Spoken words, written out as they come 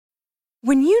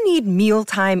When you need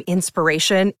mealtime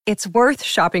inspiration, it's worth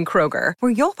shopping Kroger,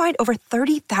 where you'll find over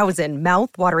 30,000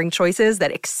 mouth-watering choices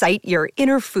that excite your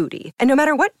inner foodie. And no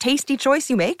matter what tasty choice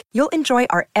you make, you'll enjoy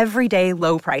our everyday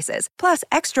low prices, plus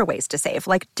extra ways to save,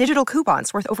 like digital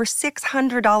coupons worth over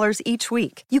 $600 each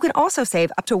week. You can also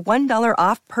save up to $1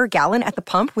 off per gallon at the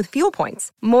pump with fuel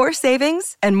points. More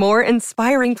savings and more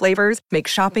inspiring flavors make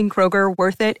shopping Kroger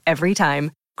worth it every time.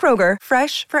 Kroger,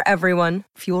 fresh for everyone.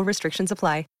 Fuel restrictions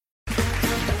apply.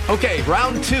 Okay,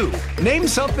 round two. Name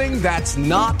something that's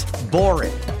not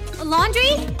boring. A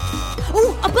laundry?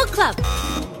 Ooh, a book club.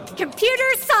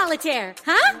 Computer solitaire,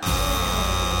 huh?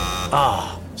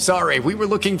 Ah, sorry, we were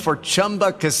looking for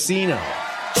Chumba Casino.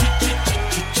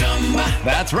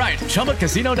 That's right,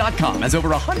 ChumbaCasino.com has over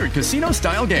 100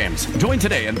 casino-style games. Join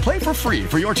today and play for free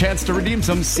for your chance to redeem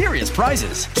some serious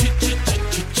prizes.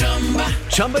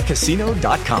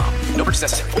 ChumbaCasino.com. No purchase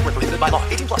necessary. Void where prohibited by law.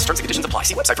 18+ terms and conditions apply.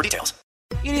 See website for details.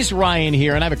 It is Ryan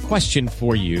here, and I have a question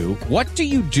for you. What do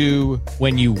you do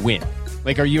when you win?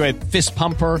 Like, are you a fist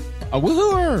pumper, a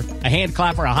woohooer, a hand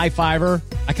clapper, a high fiver?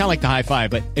 I kind of like the high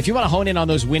five, but if you want to hone in on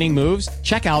those winning moves,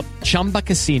 check out Chumba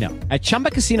Casino. At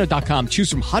ChumbaCasino.com, choose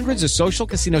from hundreds of social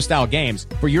casino-style games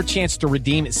for your chance to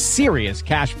redeem serious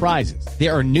cash prizes.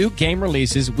 There are new game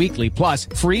releases weekly, plus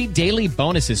free daily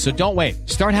bonuses, so don't wait.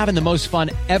 Start having the most fun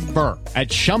ever at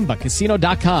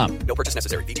ChumbaCasino.com. No purchase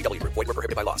necessary. VGW. Void where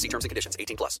prohibited by law. See terms and conditions.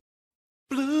 18+.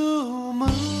 Blue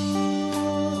Moon.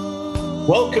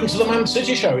 Welcome to the Man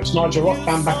City Show. It's Nigel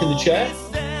Rothband back in the chair.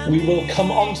 We will come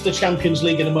on to the Champions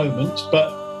League in a moment,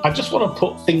 but I just want to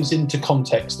put things into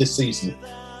context this season.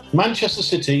 Manchester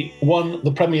City won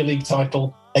the Premier League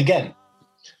title again.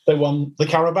 They won the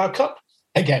Carabao Cup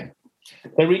again.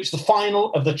 They reached the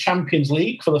final of the Champions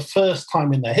League for the first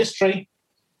time in their history,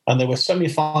 and they were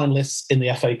semi-finalists in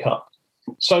the FA Cup.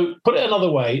 So, put it another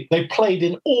way, they played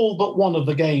in all but one of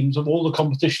the games of all the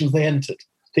competitions they entered.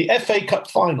 The FA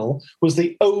Cup final was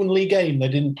the only game they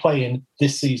didn't play in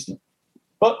this season.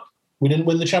 But we didn't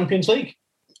win the Champions League.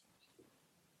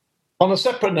 On a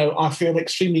separate note, I feel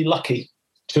extremely lucky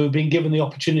to have been given the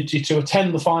opportunity to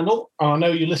attend the final. I know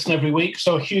you listen every week,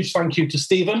 so a huge thank you to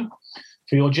Stephen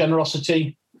for your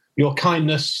generosity, your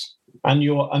kindness, and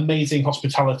your amazing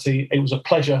hospitality. It was a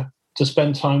pleasure to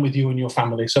spend time with you and your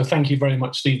family. So thank you very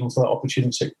much, Stephen, for that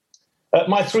opportunity.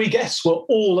 My three guests were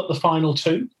all at the final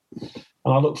too,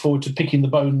 and I look forward to picking the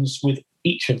bones with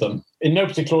each of them. In no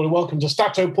particular order, welcome to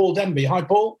Stato Paul Denby. Hi,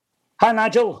 Paul. Hi,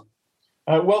 Nigel.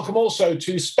 Welcome also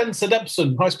to Spencer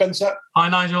Debson. Hi, Spencer. Hi,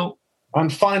 Nigel.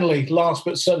 And finally, last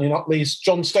but certainly not least,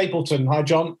 John Stapleton. Hi,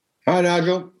 John. Hi,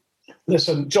 Nigel.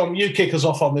 Listen, John, you kick us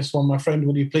off on this one, my friend,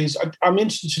 will you please? I'm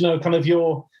interested to know kind of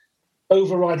your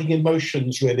overriding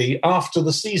emotions, really, after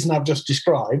the season I've just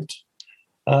described,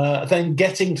 then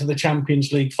getting to the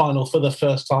Champions League final for the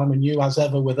first time, and you, as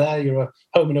ever, were there. You're a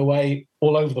home and away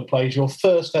all over the place, your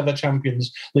first ever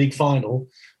Champions League final,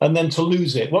 and then to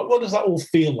lose it. What does that all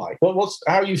feel like?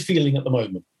 How are you feeling at the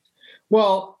moment?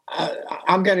 Well,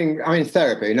 I'm in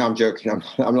therapy. No, I'm joking.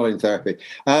 I'm not in therapy.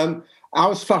 I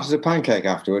was flat as a pancake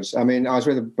afterwards. I mean, I was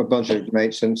with a bunch of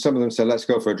mates, and some of them said, let's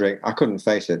go for a drink. I couldn't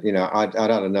face it. You know, I'd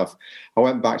had enough. I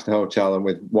went back to the hotel and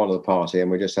with one of the party,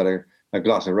 and we just had a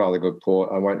glass of rather good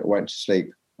port and went to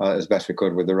sleep as best we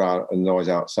could with the row and noise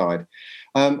outside.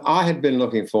 I had been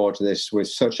looking forward to this with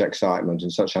such excitement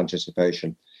and such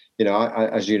anticipation. You know,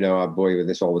 as you know, I bore you with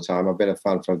this all the time. I've been a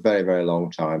fan for a very, very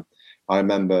long time. I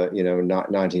remember,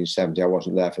 1970. I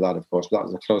wasn't there for that, of course, but that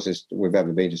was the closest we've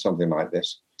ever been to something like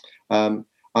this. And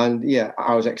yeah,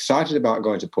 I was excited about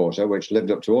going to Porto, which lived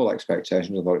up to all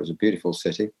expectations. I thought it was a beautiful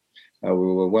city. We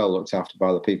were well looked after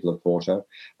by the people of Porto.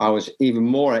 I was even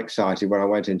more excited when I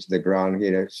went into the ground,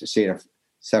 seeing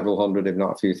several hundred, if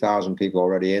not a few thousand people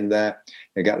already in there.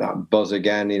 You get that buzz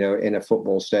again, in a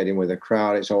football stadium with a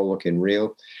crowd. It's all looking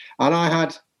real. And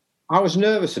I was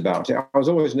nervous about it. I was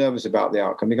always nervous about the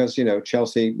outcome because,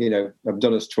 Chelsea, have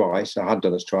done us twice. I had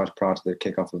done us twice prior to the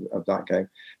kickoff of that game.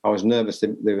 I was nervous.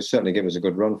 They would certainly give us a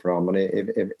good run for our money,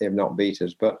 if not beat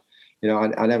us. But,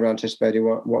 I never anticipated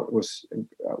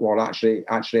what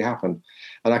actually happened.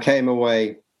 And I came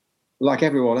away, like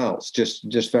everyone else,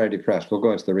 just very depressed. We'll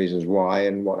go into the reasons why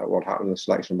and what happened in the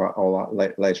selection, about all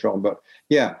that later on. But,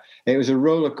 yeah, it was a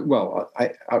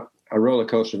a roller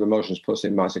coaster of emotions puts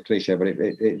it, it's a cliche, but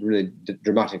it really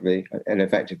dramatically and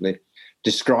effectively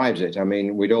describes it. I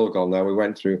mean, we'd all gone there. We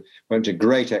went to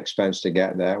great expense to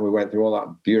get there. We went through all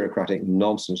that bureaucratic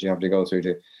nonsense you have to go through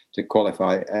to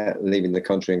qualify leaving the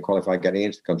country and qualify getting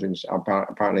into the country. And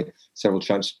apparently, several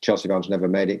Chelsea fans never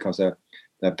made it because their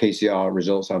Their PCR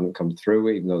results haven't come through,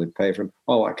 even though they pay for them,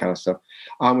 all that kind of stuff.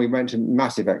 And we went to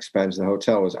massive expense. The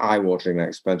hotel was eye-wateringly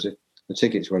expensive. The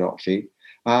tickets were not cheap.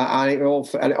 And all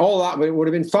that would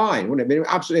have been fine, wouldn't it? Been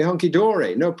absolutely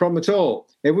hunky-dory, no problem at all.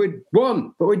 If we'd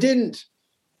won, but we didn't.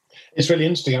 It's really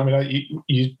interesting. I mean,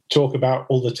 you talk about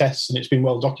all the tests, and it's been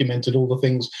well documented, all the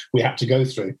things we had to go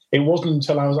through. It wasn't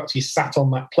until I was actually sat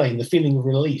on that plane, the feeling of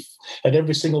relief at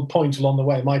every single point along the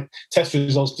way. My test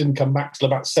results didn't come back till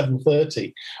about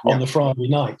 7:30 on the Friday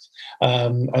night.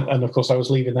 And of course, I was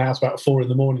leaving the house about 4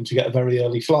 a.m. to get a very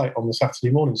early flight on the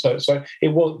Saturday morning. So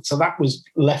that was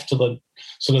left to the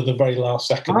sort of the very last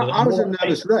second. I was a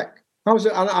nervous wreck.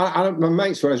 My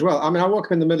mates were as well. I mean, I woke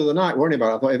up in the middle of the night worrying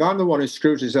about it. I thought, if I'm the one who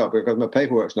screws this up because my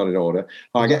paperwork's not in order,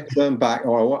 I get turned back,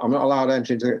 or I'm not allowed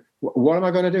entry into it, what am I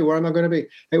going to do? Where am I going to be?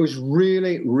 It was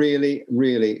really, really,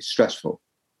 really stressful.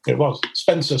 It was,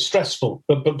 Spencer, stressful.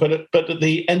 But at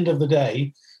the end of the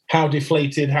day, how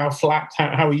deflated, how flat,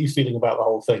 how are you feeling about the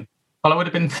whole thing? Well, it would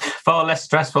have been far less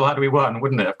stressful had we won,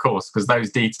 wouldn't it? Of course, because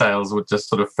those details would just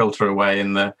sort of filter away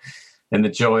in the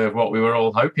joy of what we were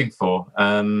all hoping for.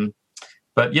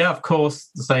 But yeah, of course,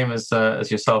 the same as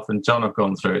yourself and John have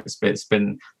gone through. It's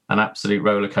been an absolute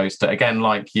roller coaster. Again,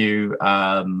 like you,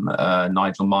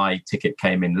 Nigel, my ticket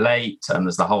came in late, and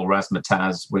there's the whole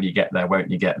razzmatazz. Will you get there?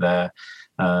 Won't you get there?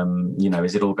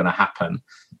 Is it all going to happen?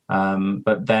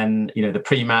 But then, the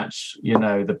pre-match,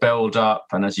 the build-up,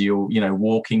 and as you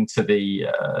walking to the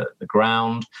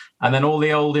ground, and then all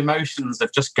the old emotions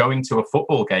of just going to a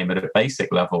football game at a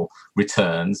basic level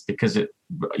returns, because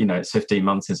it's 15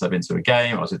 months since I've been to a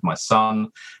game. I was with my son,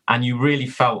 and you really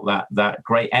felt that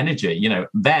great energy.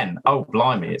 Then, oh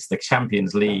blimey, it's the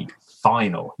Champions League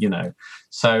final.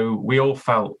 So we all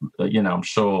felt, I'm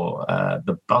sure,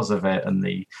 the buzz of it and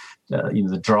the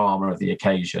drama of the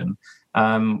occasion.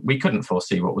 We couldn't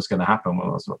foresee what was going to happen.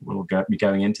 We'll be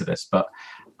going into this, but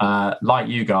like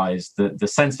you guys, the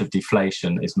sense of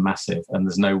deflation is massive, and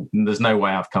there's no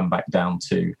way I've come back down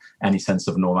to any sense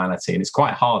of normality. And it's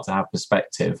quite hard to have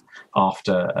perspective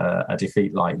after a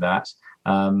defeat like that.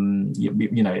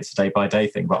 It's a day by day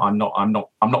thing, but I'm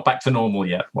not back to normal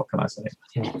yet. What can I say?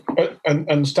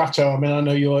 And Stato, I mean, I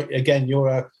know you're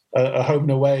a home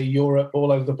and away, Europe,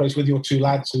 all over the place with your two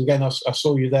lads. And again, I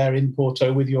saw you there in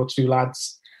Porto with your two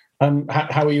lads.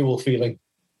 How are you all feeling?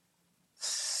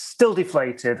 Still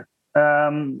deflated.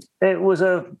 It was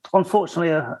unfortunately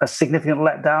a significant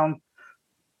letdown.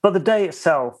 But the day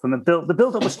itself and the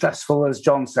build-up was stressful, as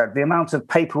John said. The amount of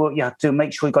paperwork you had to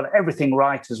make sure you got everything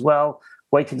right as well,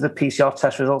 waiting for the PCR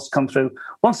test results to come through.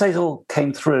 Once they all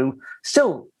came through,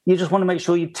 still, you just want to make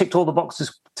sure you ticked all the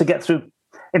boxes to get through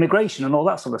immigration and all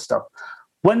that sort of stuff.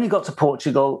 When we got to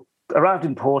Portugal, arrived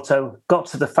in Porto, got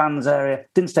to the fans area,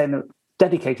 didn't stay in the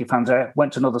dedicated fans area,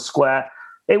 went to another square.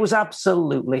 It was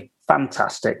absolutely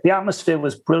fantastic. The atmosphere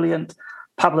was brilliant.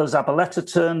 Pablo Zabaleta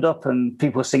turned up and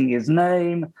people were singing his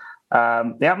name.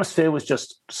 The atmosphere was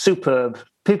just superb.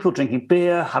 People drinking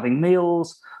beer, having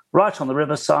meals, right on the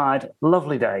riverside.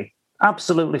 Lovely day.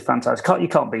 Absolutely fantastic. You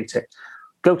can't beat it.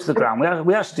 Go to the ground.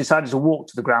 We actually decided to walk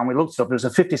to the ground. We looked up. It was a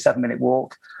 57-minute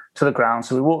walk to the ground.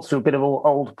 So we walked through a bit of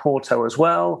old Porto as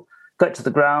well. Got to the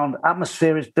ground.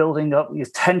 Atmosphere is building up. Your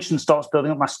tension starts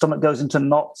building up. My stomach goes into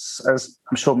knots, as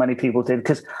I'm sure many people did,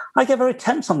 because I get very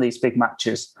tense on these big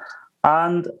matches.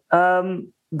 And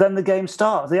then the game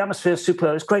starts. The atmosphere is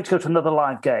super. It's great to go to another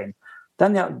live game.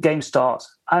 Then the game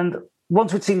starts. And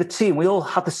once we'd seen the team, we all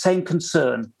had the same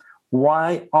concern.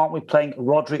 Why aren't we playing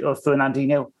Rodri or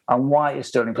Fernandinho? And why is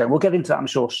Sterling playing? We'll get into that, I'm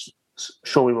sure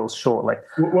we will shortly.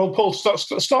 Well, Paul, start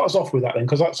us off with that then,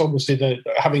 because that's obviously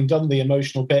having done the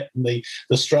emotional bit and the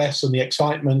stress and the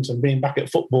excitement and being back at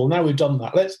football. Now we've done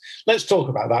that. Let's talk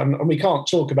about that. And we can't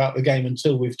talk about the game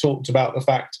until we've talked about the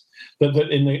fact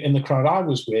that in the crowd I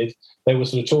was with, they were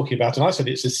sort of talking about, and I said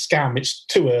it's a scam, it's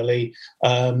too early,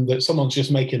 that someone's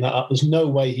just making that up. There's no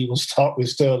way he will start with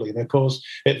Sterling. And of course,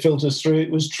 it filters through.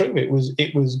 It was true. It was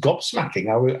gobsmacking.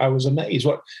 I was amazed.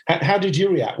 How did you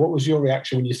react? What was your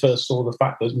reaction when you first saw the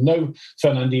fact that no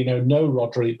Fernandinho, no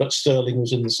Rodri, but Sterling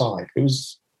was in the side?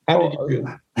 How did you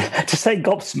feel? To say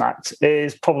gobsmacked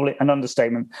is probably an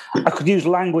understatement. I could use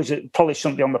language that probably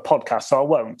shouldn't be on the podcast, so I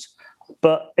won't.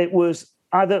 But it was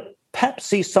either Pep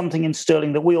sees something in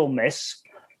Sterling that we all miss.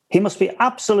 He must be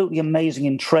absolutely amazing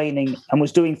in training and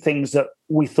was doing things that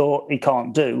we thought he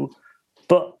can't do.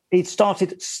 But he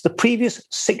started the previous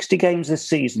 60 games this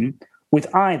season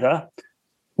with either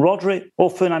Rodri or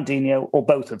Fernandinho or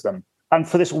both of them. And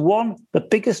for this one, the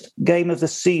biggest game of the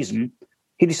season,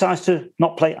 he decides to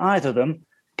not play either of them,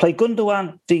 play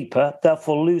Gundogan deeper,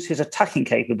 therefore lose his attacking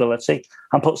capability,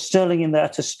 and put Sterling in there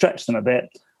to stretch them a bit.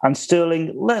 And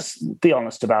Sterling, let's be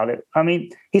honest about it. I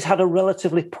mean, he's had a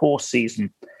relatively poor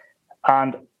season,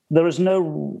 and there is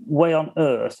no way on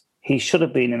earth he should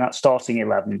have been in that starting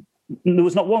 11. There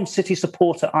was not one City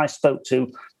supporter I spoke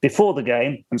to before the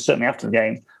game, and certainly after the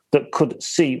game, that could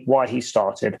see why he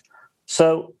started.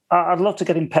 So I'd love to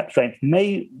get him Pep trained.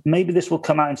 Maybe this will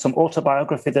come out in some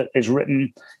autobiography that is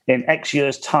written in X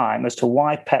years' time as to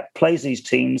why Pep plays these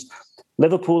teams.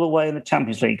 Liverpool away in the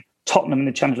Champions League, Tottenham in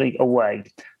the Champions League away,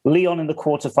 Lyon in the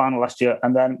quarter-final last year,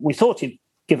 and then we thought he'd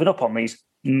given up on these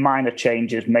minor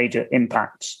changes, major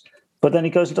impacts. But then he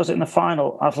goes and does it in the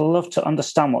final. I'd love to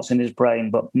understand what's in his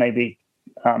brain, but maybe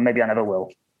I never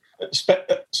will.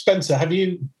 Spencer, have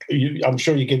you? I'm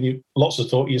sure you give you lots of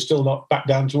thought. You're still not back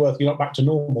down to earth. You're not back to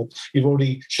normal. You've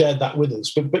already shared that with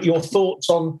us. But your thoughts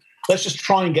on? Let's just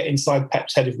try and get inside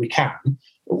Pep's head if we can.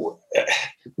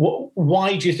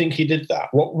 Why do you think he did that?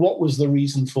 What was the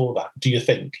reason for that? Do you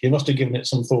think you must have given it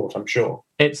some thought? I'm sure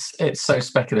it's so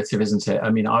speculative, isn't it? I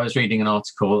mean, I was reading an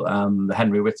article, the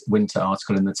Henry Winter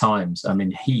article in the Times. I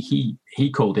mean,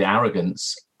 he called it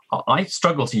arrogance. I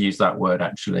struggle to use that word,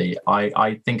 actually.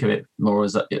 I think of it more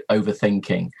as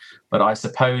overthinking, but I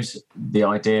suppose the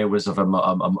idea was of a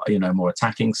more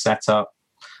attacking setup,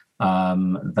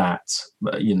 that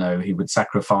he would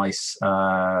sacrifice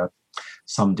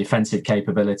some defensive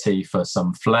capability for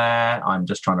some flair. I'm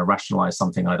just trying to rationalise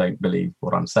something I don't believe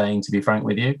what I'm saying, to be frank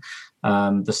with you.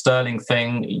 The Sterling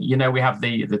thing, we have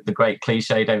the great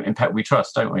cliche, in Pep we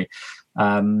trust, don't we?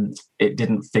 It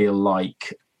didn't feel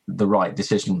like the right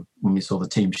decision when we saw the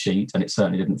team sheet, and it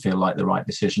certainly didn't feel like the right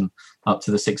decision up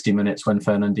to the 60 minutes when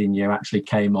Fernandinho actually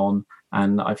came on,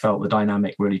 and I felt the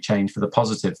dynamic really changed for the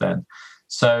positive then.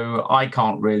 So I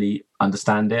can't really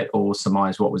understand it or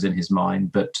surmise what was in his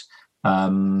mind, but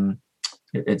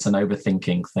it's an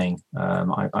overthinking thing.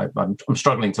 I'm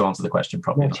struggling to answer the question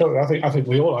properly. Well, I think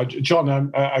we all are.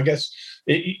 John, I guess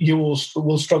you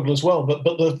will struggle as well. But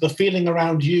the feeling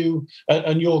around you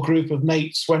and your group of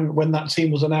mates when that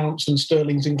team was announced and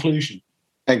Sterling's inclusion.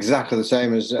 Exactly the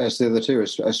same as the other two,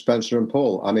 as Spencer and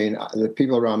Paul. I mean, the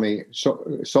people around me saw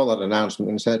that announcement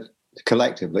and said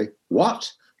collectively, "What?"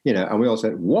 And we all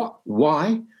said, "What?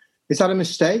 Why? Is that a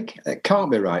mistake? It can't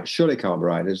be right. Surely can't be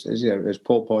right." As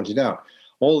Paul pointed out,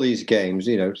 all these games,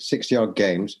 60-odd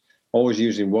games, always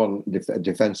using one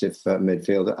defensive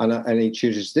midfielder, and he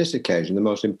chooses this occasion, the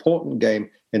most important game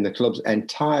in the club's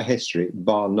entire history,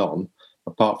 bar none,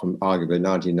 apart from arguably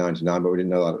 1999, but we didn't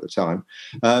know that at the time.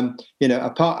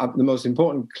 Apart of the most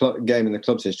important game in the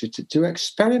club's history, to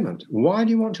experiment. Why do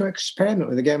you want to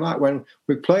experiment with a game like when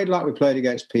we played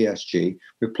against PSG,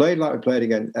 we played like we played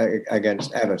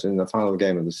against Everton in the final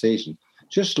game of the season?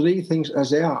 Just leave things as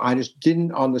they are. I just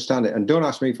didn't understand it. And don't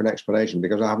ask me for an explanation,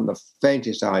 because I haven't the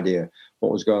faintest idea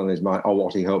what was going on in his mind or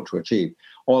what he hoped to achieve.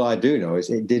 All I do know is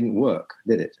it didn't work,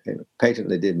 did it? It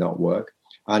patently did not work.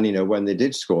 And, when they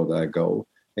did score their goal,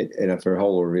 for a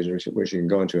whole lot of reasons, which you can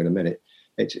go into in a minute,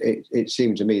 it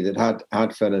seemed to me that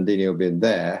had Fernandinho been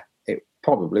there, it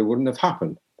probably wouldn't have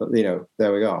happened. But,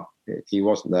 there we go. He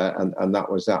wasn't there, and that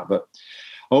was that. But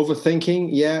overthinking,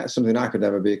 yeah, something I could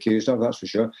never be accused of, that's for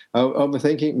sure.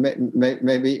 Overthinking,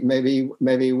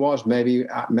 maybe he was. Maybe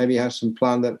he has some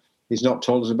plan that he's not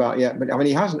told us about yet. But, I mean,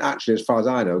 he hasn't actually, as far as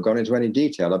I know, gone into any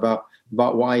detail about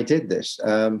why he did this.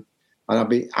 And I'd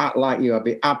be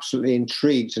absolutely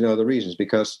intrigued to know the reasons,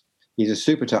 because he's a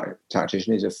super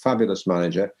tactician. He's a fabulous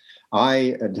manager.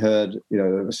 I had heard,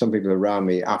 some people around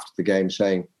me after the game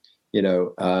saying,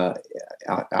 I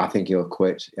think he'll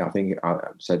quit. I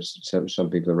said some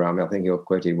people around me, I think he'll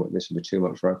quit. This will be too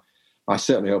much for him. I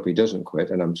certainly hope he doesn't quit,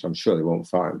 and I'm sure they won't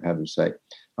fire him, for heaven's sake.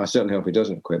 I certainly hope he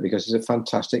doesn't quit, because he's a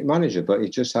fantastic manager, but he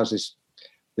just has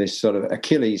this sort of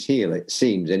Achilles heel, it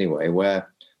seems anyway, where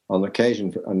on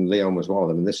occasion, and Lyon was one of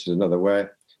them, and this is another,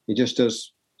 where he just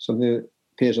does something that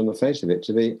appears on the face of it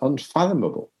to be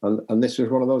unfathomable. And this was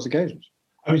one of those occasions.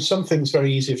 I mean, some things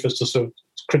very easy for us to sort of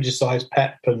criticise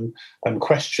Pep and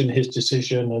question his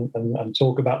decision and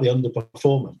talk about the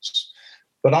underperformance.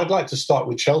 But I'd like to start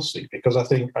with Chelsea, because I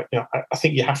think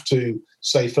you have to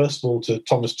say, first of all, to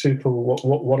Thomas Tuchel,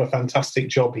 what a fantastic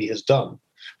job he has done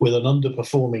with an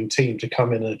underperforming team to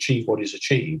come in and achieve what he's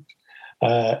achieved.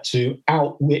 To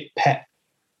outwit Pep,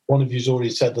 one of you's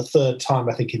already said, the third time,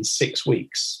 I think, in 6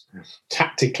 weeks,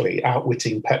 tactically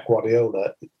outwitting Pep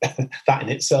Guardiola, that in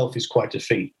itself is quite a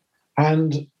feat.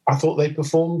 And I thought they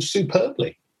performed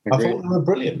superbly. Agreed. I thought they were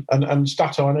brilliant. And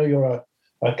Stato, I know you're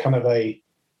a kind of a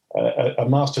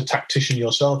master tactician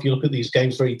yourself. You look at these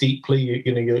games very deeply.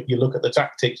 You look at the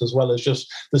tactics as well as just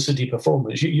the City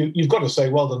performance. You've got to say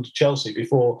well done to Chelsea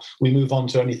before we move on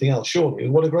to anything else, surely.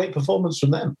 What a great performance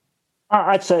from them.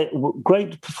 I'd say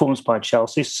great performance by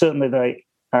Chelsea. Certainly they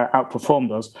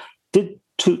outperformed us. Did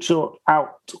Tuchel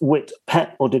outwit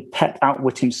Pep, or did Pep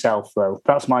outwit himself, though?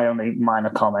 That's my only minor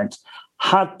comment.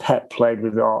 Had Pep played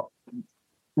with our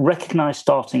recognised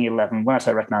starting 11, when I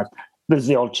say recognised, there's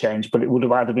the odd change, but it would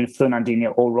have either been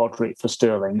Fernandinho or Rodri for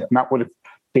Sterling, and that would have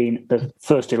been the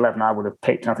first 11 I would have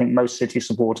picked. I think most City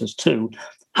supporters too.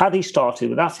 Had he started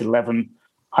with that 11,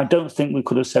 I don't think we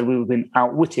could have said we would have been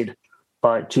outwitted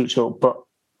by Tuchel, but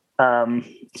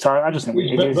so I just think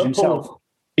he did it himself. Paul,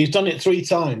 he's done it 3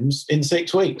 times in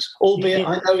 6 weeks, albeit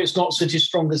I know it's not City's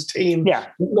strongest team,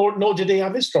 nor did he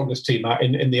have his strongest team out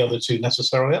in the other 2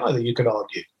 necessarily either, you could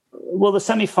argue. Well, the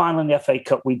semi-final in the FA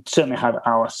Cup, we certainly had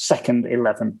our second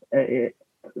 11,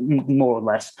 more or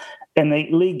less. In the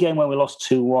league game where we lost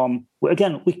 2-1,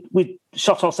 again, we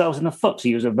shot ourselves in the foot, to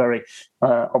use a very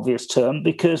obvious term,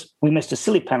 because we missed a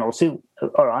silly penalty.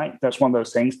 All right, that's one of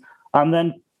those things. And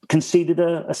then conceded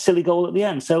a silly goal at the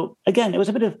end. So, again, it was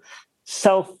a bit of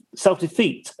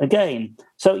self-defeat again.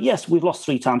 So, yes, we've lost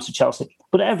 3 times to Chelsea,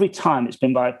 but every time it's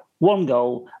been by 1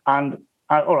 goal. And,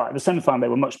 all right, the semi-final, they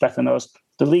were much better than us.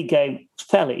 The league game was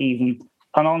fairly even.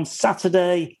 And on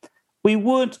Saturday, we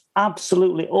weren't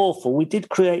absolutely awful. We did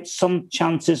create some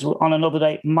chances on another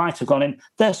day, might have gone in.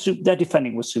 Their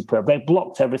defending was superb. They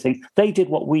blocked everything. They did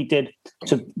what we did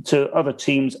to other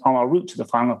teams on our route to the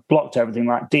final, blocked everything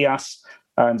like Diaz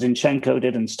and Zinchenko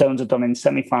did, and Stones had done in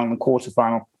semi-final and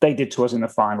quarter-final. They did to us in the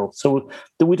final. So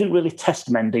we didn't really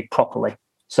test Mendy properly.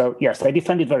 So, yes, they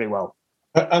defended very well.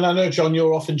 And I know, John,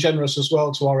 you're often generous as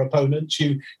well to our opponents.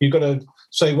 You've got to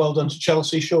say well done to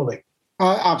Chelsea, surely.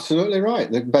 Absolutely right.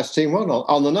 The best team won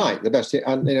on the night. The best team,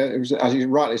 and it was, as you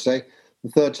rightly say, the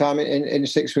 3rd time in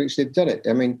 6 weeks they've done it.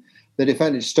 I mean, they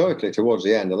defended stoically towards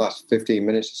the end, the last 15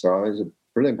 minutes or so. It was a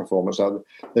brilliant performance.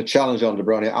 The challenge on De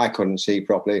Bruyne, I couldn't see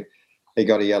properly. He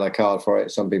got a yellow card for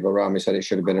it. Some people around me said it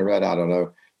should have been a red. I don't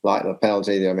know. Like the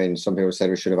penalty, I mean, some people said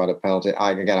we should have had a penalty.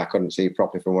 I couldn't see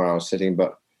properly from where I was sitting,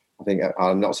 but I think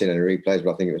I've not seen any replays,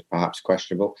 but I think it was perhaps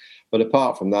questionable. But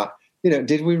apart from that,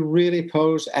 did we really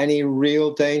pose any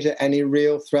real danger, any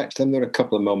real threat to them? There were a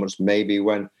couple of moments maybe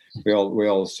when we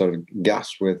all sort of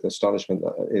gasped with astonishment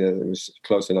that it was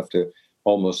close enough to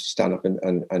almost stand up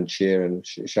and cheer and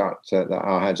shout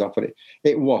our heads off. But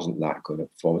it wasn't that good a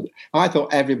performance. I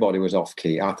thought everybody was off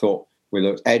key. I thought we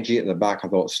looked edgy at the back. I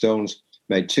thought Stones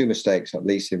made 2 mistakes, at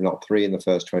least, if not 3, in the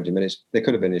first 20 minutes. They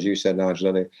could have been, as you said,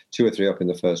 Nigel, 2 or 3 up in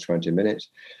the first 20 minutes.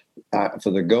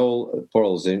 For the goal, poor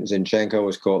old Zinchenko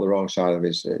was caught the wrong side of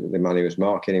the man he was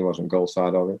marking. He wasn't goal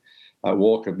side of him.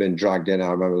 Walker had been dragged in. I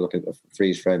remember looking at the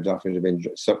freeze frames after he had been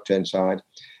sucked inside.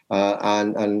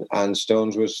 And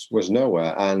Stones was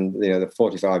nowhere. And, the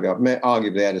 45-yard,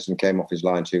 arguably Ederson came off his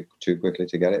line too quickly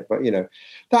to get it. But,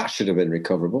 that should have been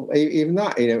recoverable. Even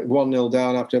that, 1-0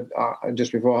 down after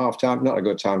just before half-time, not a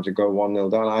good time to go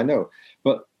 1-0 down, I know.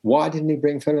 But why didn't he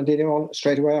bring Fernandinho on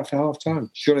straight away after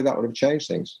half-time? Surely that would have changed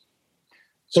things.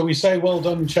 So we say well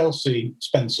done, Chelsea,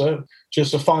 Spencer.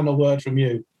 Just a final word from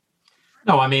you.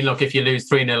 No, I mean, look, if you lose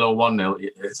 3-0 or 1-0,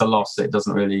 it's a loss. It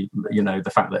doesn't really,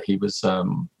 the fact that he was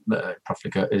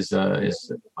Profliga is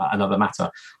another matter.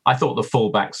 I thought the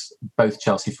fullbacks, both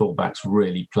Chelsea fullbacks,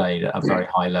 really played at a very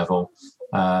high level.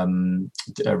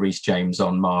 Reece James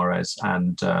on Mahrez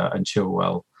and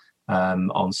Chilwell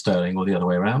on Sterling, or the other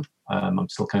way around. I'm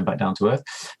still coming back down to earth.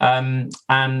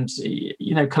 And,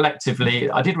 collectively,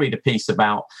 I did read a piece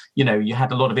about, you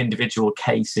had a lot of individual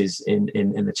cases in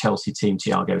the Chelsea team.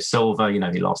 Thiago Silva,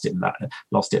 he lost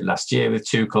it last year with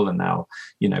Tuchel, and now,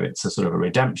 it's a sort of a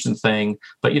redemption thing.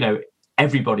 But,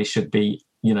 everybody should be,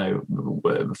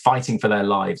 fighting for their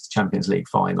lives, Champions League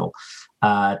final.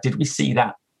 Did we see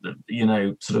that,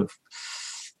 sort of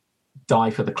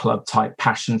die for the club type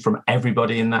passion from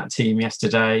everybody in that team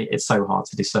yesterday? It's so hard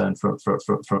to discern from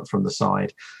the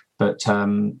side. But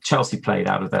Chelsea played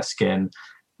out of their skin.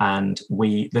 And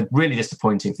the really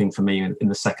disappointing thing for me in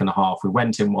the second half, we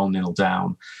went in 1-0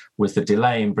 down with the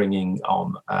delay in bringing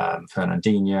on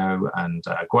Fernandinho and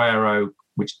Aguero,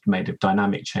 which made a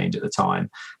dynamic change at the time.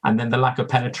 And then the lack of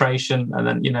penetration. And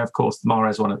then, of course,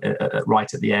 Mahrez one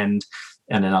right at the end.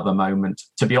 And another moment.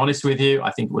 To be honest with you,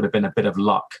 I think it would have been a bit of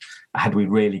luck had we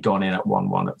really gone in at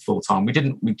 1-1 at full time.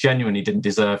 We genuinely didn't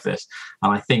deserve this.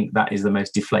 And I think that is the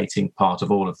most deflating part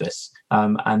of all of this.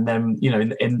 And then,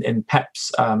 in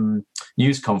Pep's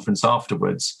news conference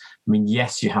afterwards, I mean,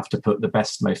 yes, you have to put the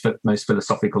best, most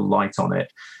philosophical light on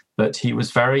it. But he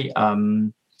was very,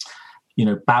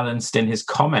 balanced in his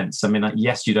comments. I mean,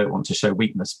 yes, you don't want to show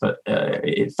weakness, but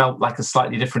it felt like a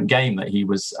slightly different game that he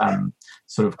was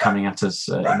sort of coming at us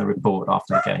in the report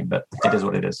after the game. But it is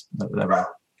what it is.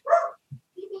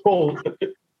 Paul,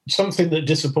 something that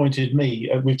disappointed me,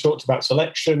 we've talked about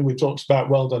selection, we've talked about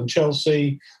well done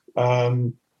Chelsea,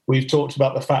 we've talked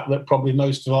about the fact that probably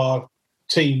most of our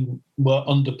team were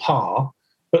under par,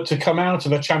 but to come out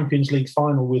of a Champions League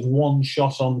final with one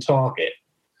shot on target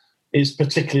is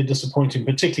particularly disappointing,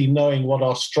 particularly knowing what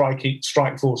our strike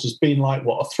force has been like,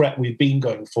 what a threat we've been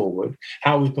going forward,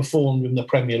 how we performed in the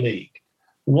Premier League.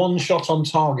 One shot on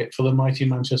target for the mighty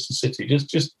Manchester City.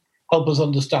 Just help us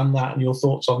understand that and your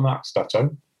thoughts on that,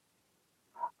 Stato.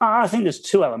 I think there's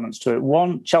two elements to it.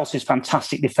 One, Chelsea's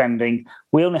fantastic defending.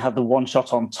 We only had the one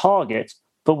shot on target,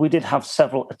 but we did have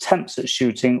several attempts at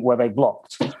shooting where they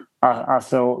blocked. I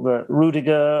thought that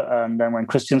Rudiger, and then when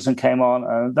Christensen came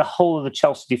on, the whole of the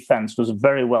Chelsea defence was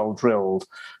very well drilled.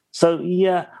 So,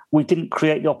 yeah, we didn't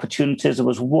create the opportunities. There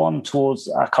was one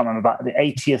towards, I can't remember, about the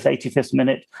 80th, 85th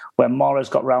minute where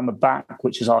Mahrez got round the back,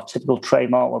 which is our typical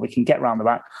trademark, where we can get round the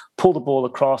back, pull the ball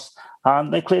across,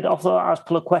 and they cleared it off.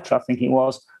 Azpilicueta, I think it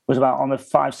was about on the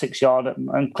 5-6 yard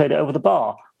and cleared it over the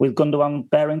bar with Gundogan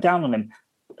bearing down on him.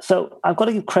 So I've got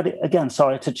to give credit, again,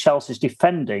 to Chelsea's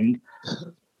defending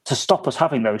to stop us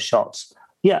having those shots.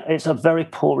 Yeah, it's a very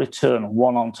poor return,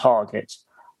 one on target,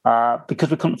 because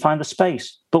we couldn't find the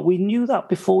space. But we knew that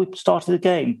before we started the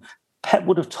game. Pep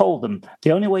would have told them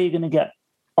the only way you're going to get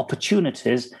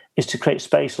opportunities is to create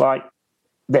space like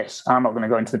this. I'm not going to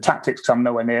go into the tactics because I'm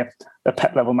nowhere near a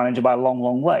Pep level manager by a long,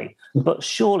 long way. But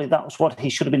surely that was what he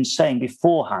should have been saying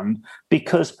beforehand,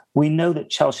 because we know that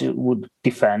Chelsea would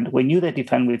defend. We knew they'd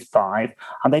defend with 5,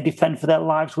 and they defend for their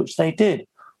lives, which they did.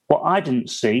 What I didn't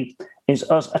see is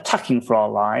us attacking for our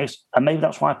lives, and maybe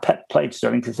that's why Pep played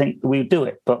Sterling, to think that we would do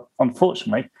it. But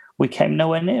unfortunately, we came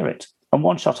nowhere near it. And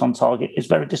one shot on target is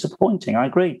very disappointing, I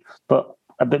agree. But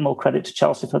a bit more credit to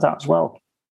Chelsea for that as well.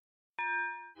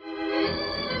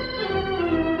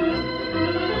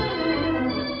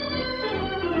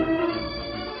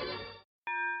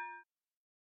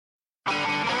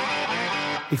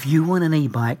 If you want an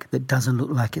e-bike that doesn't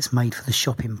look like it's made for the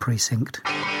shopping precinct,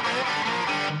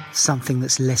 something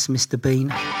that's less Mr.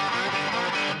 Bean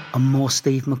and more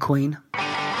Steve McQueen,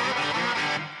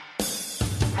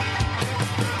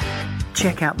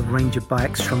 check out the range of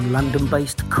bikes from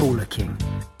London-based Cooler King.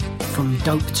 From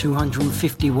dope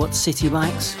 250-watt city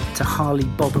bikes to Harley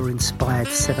Bobber-inspired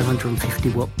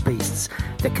 750-watt beasts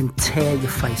that can tear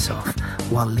your face off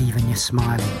while leaving your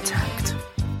smile intact.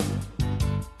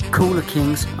 Cooler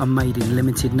Kings are made in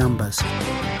limited numbers,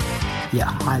 yet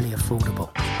highly affordable.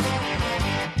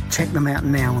 Check them out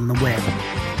now on the web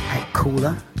at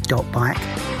cooler.bike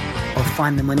or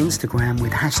find them on Instagram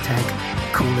with hashtag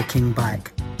CoolerKingBike.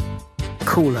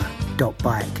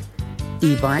 Cooler.bike.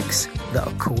 E-bikes that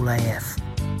are cool AF.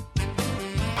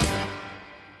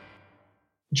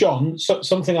 John,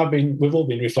 something we've all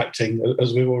been reflecting,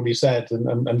 as we've already said,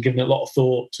 and given it a lot of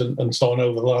thought and so on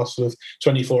over the last sort of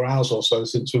 24 hours or so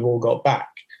since we've all got back.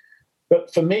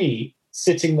 But for me,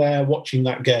 sitting there watching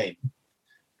that game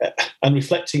and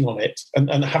reflecting on it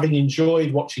and having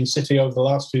enjoyed watching City over the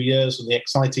last 2 years and the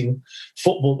exciting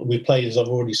football that we've played, as I've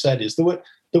already said, is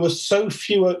there were so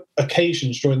few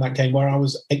occasions during that game where I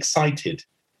was excited.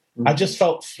 I just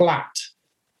felt flat.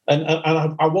 And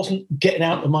I wasn't getting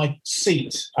out of my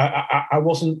seat. I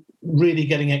wasn't really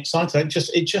getting excited.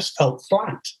 It just felt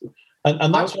flat,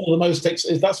 and that's one of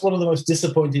the most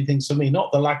disappointing things for me.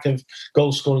 Not the lack of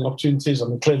goal scoring opportunities. I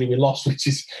mean, clearly we lost, which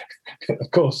is,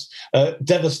 of course,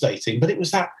 devastating. But it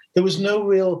was that there was no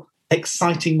real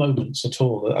exciting moments at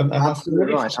all, and I was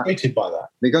really frustrated by that.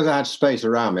 Because I had space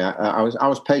around me, I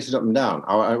was pacing up and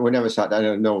down. We never sat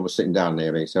down. No one was sitting down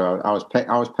near me, so I was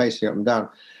pacing up and down.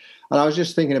 And I was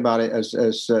just thinking about it as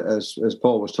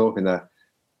Paul was talking there.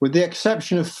 With the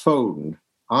exception of Foden,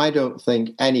 I don't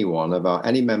think any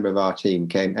member of our team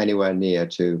came anywhere near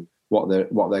to what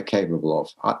they're capable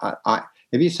of.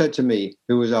 If you said to me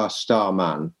who was our star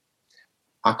man,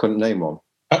 I couldn't name one.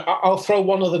 I'll throw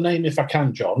one other name if I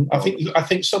can, John. I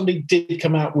think somebody did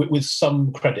come out with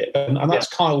some credit, and that's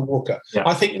Kyle Walker. Yeah.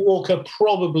 I think Walker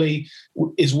probably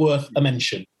is worth a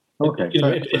mention. Okay,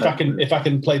 if I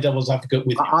can play devil's advocate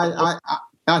with you.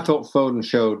 I thought Foden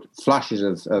showed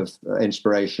flashes of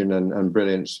inspiration and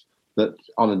brilliance that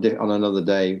on another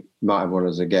day might have won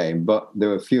us a game, but there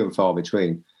were few and far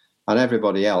between. And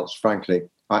everybody else, frankly,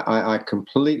 I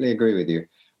completely agree with you.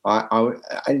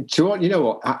 You know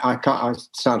what? I can't. It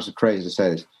sounds crazy to say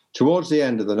this. Towards the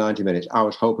end of the 90 minutes, I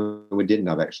was hoping we didn't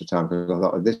have extra time, because I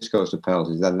thought if this goes to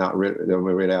penalties, then we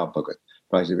really are buggered.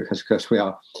 Because we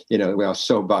are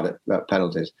so bad at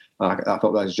penalties. I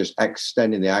thought that was just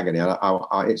extending the agony.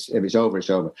 If it's over, it's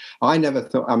over. I never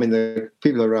thought. I mean, the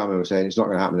people around me were saying it's not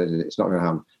going to happen. It's not going to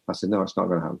happen. I said, no, it's not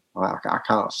going to happen. I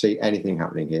can't see anything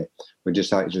happening here. It's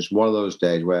just one of those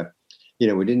days where,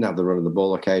 we didn't have the run of the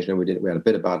ball occasionally. We had a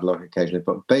bit of bad luck occasionally,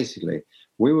 but basically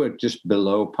we were just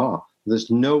below par. There's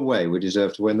no way we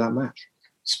deserved to win that match.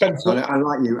 Spencer, and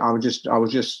like you, I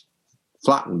was just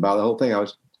flattened by the whole thing. I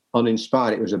was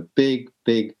uninspired. It was a big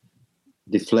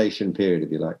deflation period,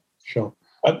 if you like. Sure.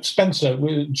 Spencer,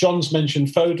 John's mentioned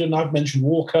Foden. I've mentioned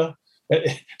Walker.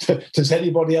 Does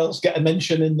anybody else get a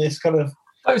mention in this kind of?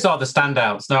 Those are the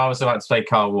standouts. No, I was about to say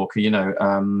Kyle Walker.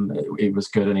 It was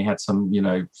good, and he had some,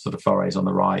 sort of forays on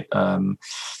the right.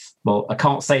 Well, I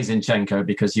can't say Zinchenko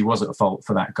because he was at fault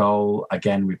for that goal.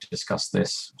 Again, we've discussed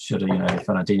this. Should have,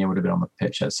 Fernandinho would have been on the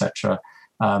pitch, etc.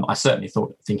 I certainly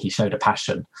think he showed a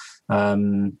passion.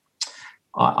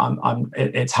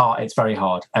 It's hard. It's very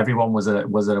hard. Everyone was at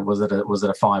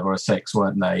a 5 or a 6,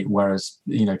 weren't they? Whereas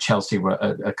Chelsea were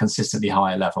at a consistently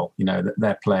higher level.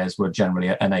 Their players were generally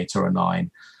at an 8 or a 9.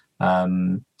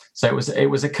 So it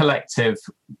was a collective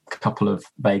couple of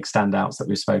vague standouts that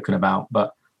we've spoken about,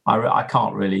 but I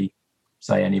can't really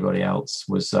say anybody else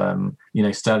was.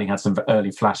 Sterling had some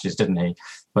early flashes, didn't he?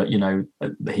 But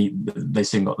they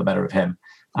soon got the better of him.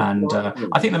 And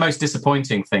I think the most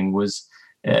disappointing thing was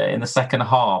in the second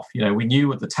half. We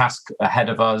knew the task ahead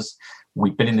of us.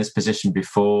 We'd been in this position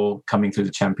before, coming through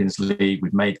the Champions League.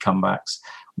 We've made comebacks.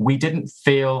 I didn't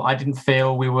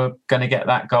feel we were going to get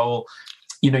that goal.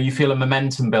 You feel a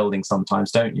momentum building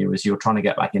sometimes, don't you, as you're trying to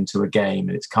get back into a game,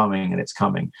 and it's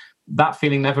coming. That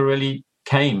feeling never really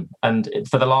came. And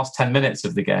for the last 10 minutes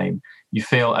of the game, you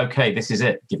feel, okay, this is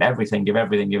it. Give everything.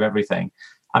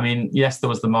 I mean, yes, there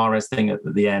was the Mahrez thing at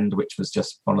the end, which was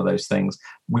just one of those things.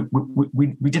 We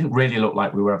didn't really look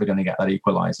like we were ever going to get that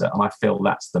equaliser. And I feel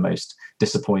that's the most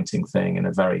disappointing thing in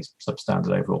a very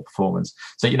substandard overall performance.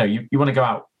 So, you want to go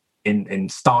out in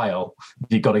style,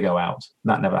 you've got to go out.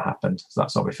 That never happened. So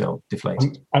that's why we feel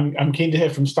deflated. I'm keen to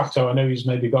hear from Stato. I know he's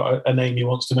maybe got a name he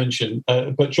wants to mention.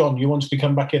 But John, you wanted to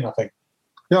come back in, I think.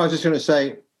 No, I was just going to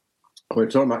say,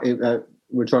 Spencer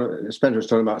was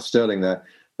talking about Sterling there.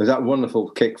 There's that wonderful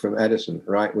kick from Ederson,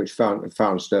 right, which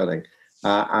found Sterling.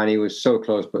 And he was so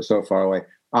close but so far away.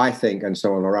 I think, and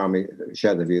someone around me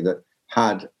shared the view, that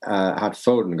had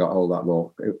Foden got hold of that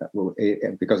ball,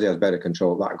 because he has better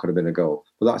control, that could have been a goal.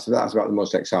 But that's about the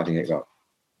most exciting it got.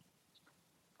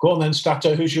 Go on then,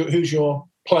 Stato. Who's your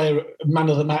player, man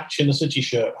of the match in a City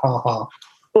shirt? Ha ha.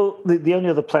 Well, the only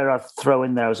other player I'd throw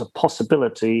in there as a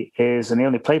possibility is, and he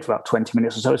only played for about 20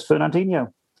 minutes or so, is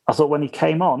Fernandinho. I thought when he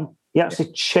came on, he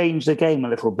actually changed the game a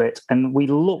little bit, and we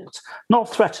looked not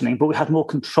threatening, but we had more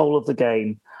control of the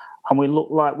game, and we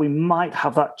looked like we might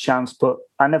have that chance, but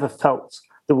I never felt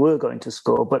that we were going to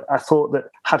score. But I thought that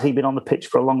had he been on the pitch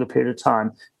for a longer period of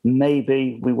time,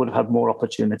 maybe we would have had more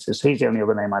opportunities. He's the only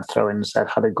other name I'd throw in and said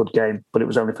had a good game, but it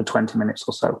was only for 20 minutes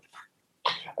or so.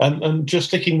 And just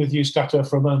sticking with you, Stato,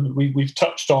 for a moment, we've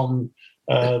touched on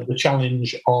the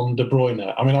challenge on De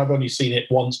Bruyne. I mean, I've only seen it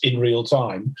once in real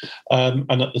time,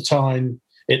 and at the time,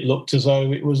 it looked as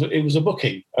though it was a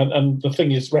booking. And the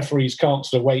thing is, referees can't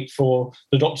sort of wait for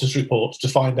the doctor's reports to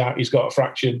find out he's got a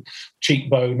fractured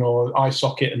cheekbone or eye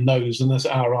socket and nose, and they say,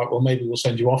 "All right, well, maybe we'll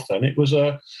send you off then." It was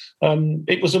a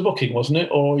booking, wasn't it?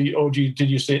 Or did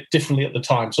you see it differently at the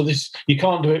time? So you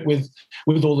can't do it with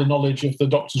all the knowledge of the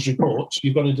doctor's reports.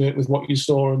 You've got to do it with what you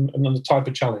saw and the type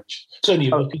of challenge. It's only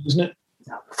a booking, isn't it?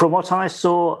 From what I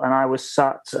saw, and I was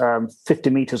sat 50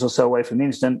 metres or so away from the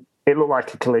incident, it looked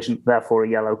like a collision, therefore a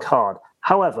yellow card.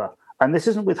 However, and this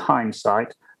isn't with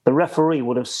hindsight, the referee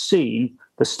would have seen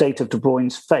the state of De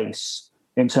Bruyne's face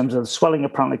in terms of the swelling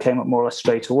apparently came up more or less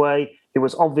straight away. It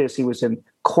was obvious he was in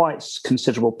quite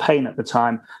considerable pain at the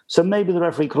time. So maybe the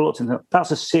referee could have looked and thought, that's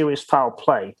a serious foul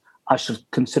play. I should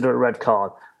consider a red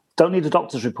card. Don't need a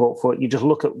doctor's report for it. You just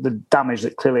look at the damage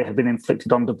that clearly had been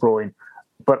inflicted on De Bruyne.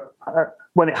 But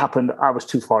when it happened, I was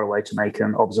too far away to make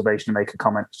an observation, to make a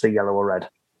comment, say yellow or red.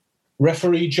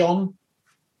 Referee John,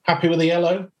 happy with the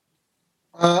yellow?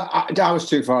 I was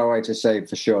too far away to say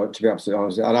for sure, to be absolutely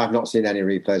honest. And I've not seen any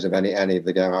replays of any of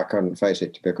the game. I couldn't face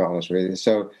it, to be quite honest with you.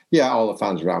 So, yeah, all the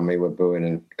fans around me were booing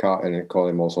and calling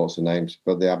him all sorts of names.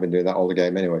 But they have been doing that all the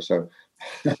game anyway. So,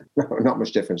 not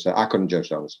much difference there. I couldn't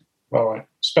judge, honestly. All right.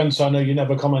 Spencer, I know you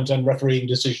never comment on refereeing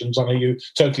decisions. I know you're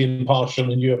totally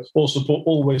impartial and you're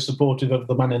always supportive of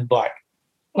the man in black.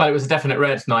 Well, it was a definite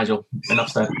red, Nigel. Enough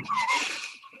said.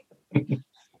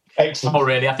 Excellent. Oh,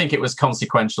 really? I think it was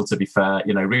consequential, to be fair.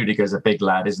 You know, Rudiger's a big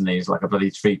lad, isn't he? He's like a bloody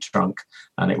tree trunk.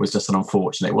 And it was just an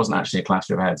unfortunate. It wasn't actually a clash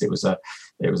of heads. It was a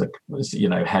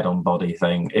head on body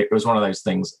thing. It was one of those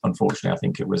things. Unfortunately, I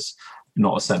think it was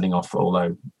not a sending off,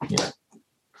 although, you know.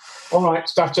 All right,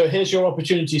 Stato, here's your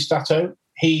opportunity, Stato.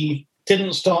 He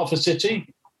didn't start for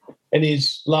City in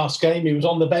his last game. He was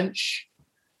on the bench.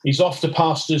 He's off to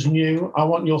pastures new. I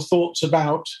want your thoughts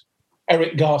about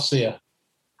Eric Garcia.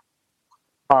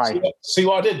 Aye. See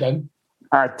what I did then?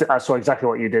 I saw exactly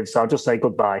what you did, so I'll just say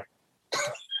goodbye.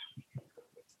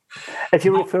 If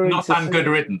you're referring to good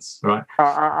riddance, right?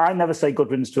 I never say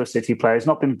good riddance to a City player. He's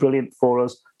not been brilliant for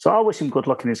us, so I wish him good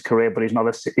luck in his career. But he's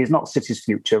not City's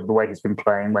future the way he's been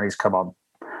playing when he's come on.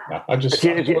 No,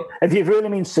 if you really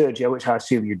mean Sergio, which I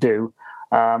assume you do,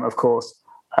 of course,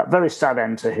 a very sad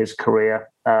end to his career.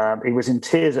 He was in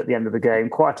tears at the end of the game,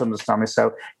 quite understandably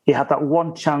so. He had that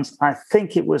one chance. I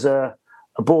think it was a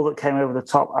ball that came over the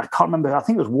top. I can't remember. I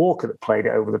think it was Walker that played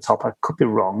it over the top. I could be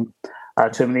wrong.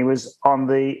 To him, and he was on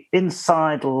the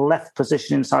inside left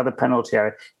position inside the penalty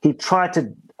area.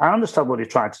 I understand what he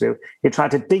tried to do. He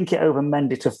tried to dink it over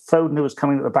Mendy to Foden, who was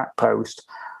coming at the back post.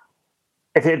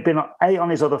 If it had been on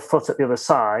his other foot at the other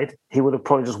side, he would have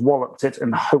probably just walloped it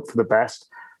and hoped for the best.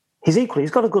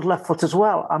 He's got a good left foot as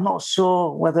well. I'm not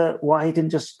sure why he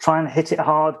didn't just try and hit it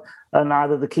hard and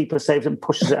either the keeper saves and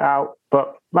pushes it out,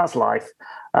 but that's life.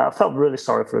 I felt really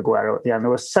sorry for Aguero at the end.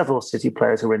 There were several City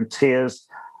players who were in tears.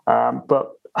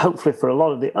 But hopefully for a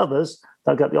lot of the others,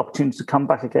 they'll get the opportunity to come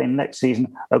back again next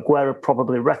season. Aguero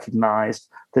probably recognised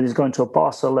that he's going to a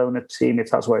Barcelona team,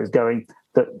 if that's where he's going,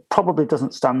 that probably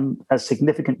doesn't stand a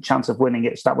significant chance of winning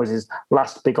it. So that was his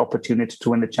last big opportunity to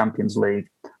win the Champions League.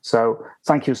 So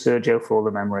thank you, Sergio, for all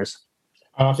the memories.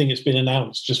 I think it's been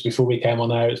announced just before we came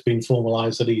on air. It's been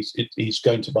formalised that he's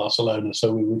going to Barcelona,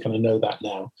 so we kind of know that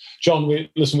now. John, we've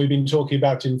been talking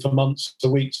about him for months, for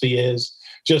weeks, for years.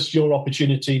 Just your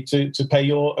opportunity to pay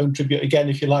your own tribute again,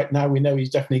 if you like. Now we know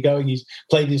he's definitely going. He's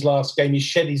played his last game. He's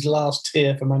shed his last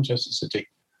tear for Manchester City.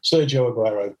 Sergio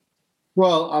Aguero.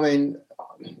 Well, I mean,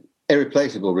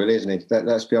 irreplaceable, really, isn't he?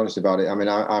 Let's be honest about it. I mean,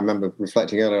 I remember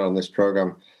reflecting earlier on this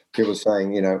programme, people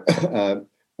saying,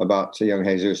 about young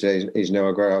Jesus, he's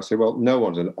no Aguero. I said, well, no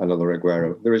one's another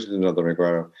Aguero. There isn't another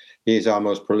Aguero. He is our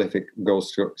most prolific goal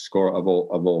scorer of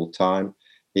all time.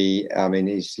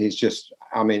 He's just,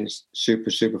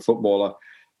 super footballer.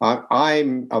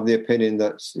 I'm of the opinion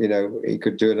that, he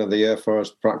could do another year for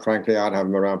us. Frankly, I'd have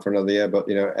him around for another year, but,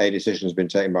 a decision has been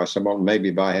taken by someone,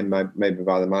 maybe by him, maybe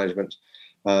by the management,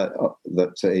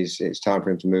 that it's time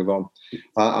for him to move on.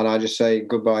 And I just say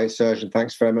goodbye, Serge, and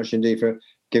thanks very much indeed for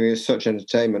giving us such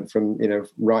entertainment from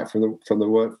right from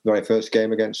the very first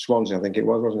game against Swansea. I think it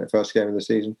was, wasn't it? First game of the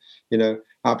season.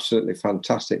 Absolutely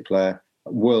fantastic player,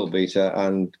 world beater,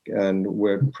 and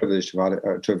we're privileged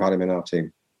to have had him in our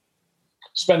team.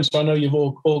 Spencer, I know you've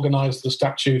organised the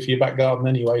statue for your back garden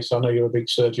anyway, so I know you're a big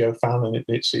Sergio fan, and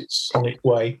it's on its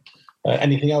way.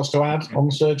 Anything else to add on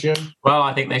Sergio? Well,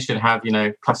 I think they should have,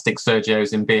 plastic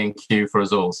Sergios in B&Q for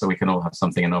us all, so we can all have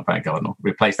something in our back garden.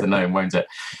 Replace the gnome, won't it?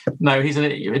 No, it's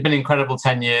been an incredible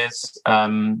 10 years.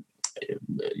 The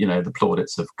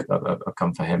plaudits have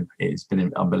come for him. It's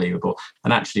been unbelievable.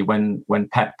 And actually, when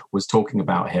Pep was talking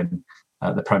about him,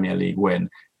 the Premier League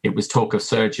win, it was talk of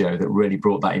Sergio that really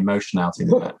brought that emotion out in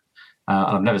Pep.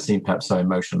 And I've never seen Pep so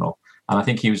emotional. And I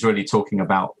think he was really talking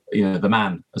about, the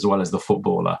man as well as the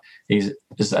footballer. He's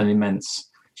just an immense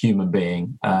human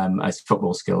being. His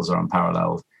football skills are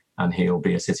unparalleled, and he'll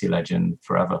be a City legend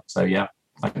forever. So, yeah,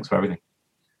 thanks for everything.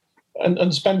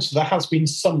 And Spencer, there has been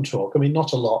some talk. I mean,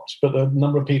 not a lot, but a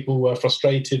number of people were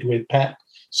frustrated with Pep.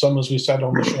 Some, as we said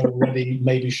on the show already,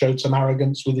 maybe showed some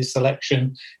arrogance with his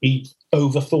selection. He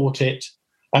overthought it.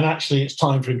 And actually, it's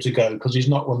time for him to go because he's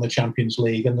not won the Champions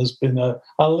League. And there's been a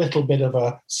little bit of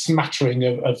a smattering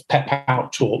of Pep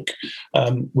out talk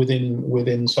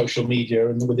within social media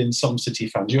and within some City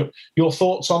fans. Your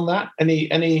thoughts on that?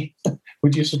 Any?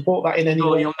 Would you support that in any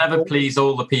way? You'll never please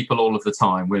all the people all of the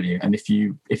time, will you? And if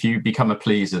you become a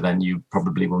pleaser, then you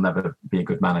probably will never be a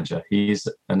good manager. He's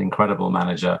an incredible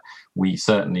manager. We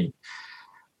certainly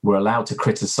were allowed to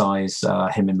criticise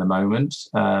him in the moment,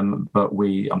 but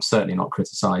I'm certainly not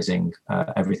criticising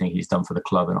everything he's done for the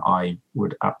club, and I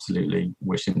would absolutely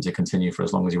wish him to continue for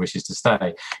as long as he wishes to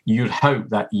stay. You'd hope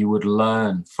that you would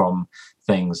learn from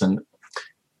things, and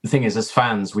the thing is, as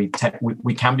fans, we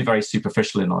can be very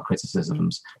superficial in our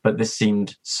criticisms, but this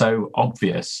seemed so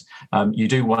obvious. You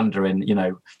do wonder, in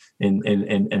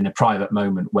a private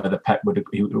moment, whether Pep would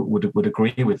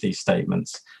agree with these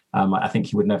statements. I think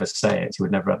he would never say it; he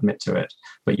would never admit to it.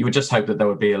 But you would just hope that there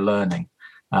would be a learning,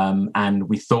 and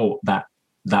we thought that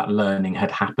learning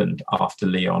had happened after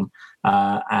Lyon.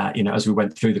 As we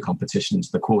went through the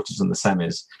competitions, the quarters and the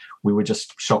semis, we were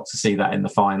just shocked to see that in the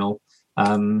final.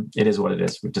 It is what it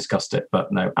is. We've discussed it,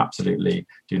 but no, absolutely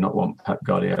do not want Pep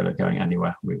Guardiola going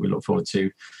anywhere. We look forward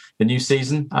to the new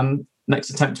season, and next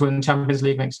attempt to win the Champions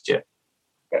League next year.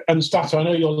 And Stato, I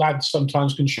know your lads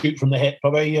sometimes can shoot from the hip.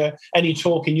 Are they any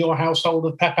talk in your household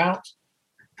of Pep out?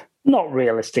 Not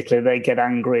realistically. They get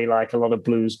angry like a lot of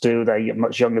Blues do. They're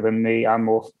much younger than me. I'm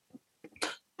more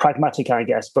pragmatic, I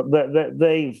guess. But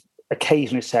they've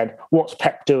occasionally said, what's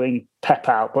Pep doing? Pep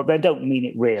out. But they don't mean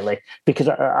it really, because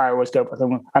I always go back to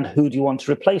them, and who do you want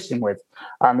to replace him with?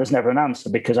 And there's never an answer,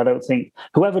 because I don't think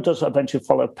whoever does eventually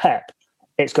follow Pep,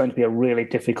 it's going to be a really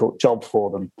difficult job for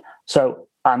them. So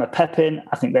I'm a Pep in.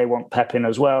 I think they want Pep in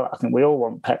as well. I think we all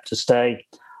want Pep to stay.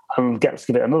 And let's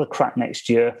give it another crack next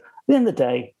year. At the end of the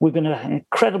day, we've been an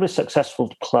incredibly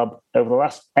successful club over the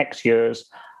last X years,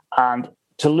 and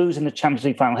to lose in the Champions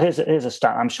League final, here's a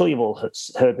stat. I'm sure you've all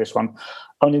heard this one.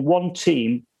 Only one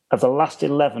team of the last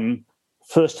 11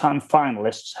 first-time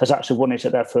finalists has actually won it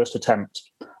at their first attempt,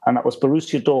 and that was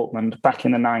Borussia Dortmund back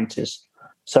in the 90s.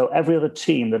 So every other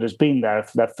team that has been there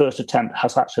for their first attempt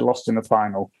has actually lost in the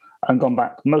final and gone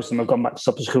back. Most of them have gone back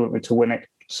subsequently to win it.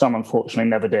 Some, unfortunately,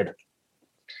 never did.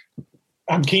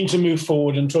 I'm keen to move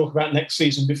forward and talk about next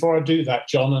season. Before I do that,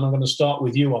 John, and I'm going to start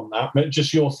with you on that, but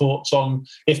just your thoughts on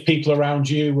if people around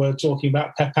you were talking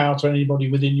about Pep out or anybody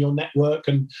within your network,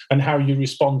 and how you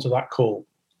respond to that call.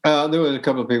 There was a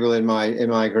couple of people in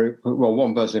my group. Well,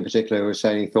 one person in particular who was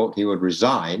saying he thought he would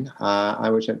resign,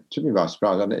 which took me by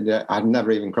surprise. I'd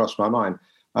never even crossed my mind.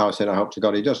 I was saying I hope to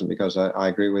God he doesn't, because I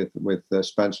agree with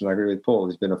Spencer and I agree with Paul.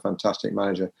 He's been a fantastic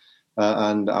manager.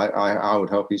 And I would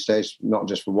hope he stays not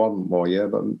just for one more year,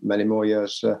 but many more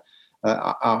years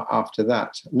after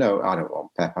that. No, I don't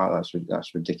want Pep out.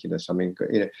 That's ridiculous. I mean,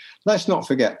 let's not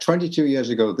forget, 22 years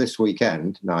ago this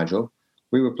weekend, Nigel,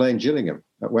 we were playing Gillingham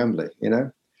at Wembley,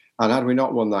 And had we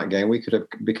not won that game, we could have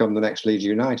become the next Leeds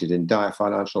United in dire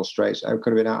financial straits. I could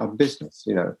have been out of business,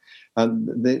 And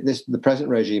the present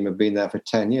regime have been there for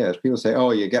 10 years. People say,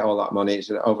 "Oh, you get all that money; it's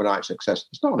an overnight success."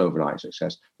 It's not an overnight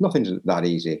success. Nothing's that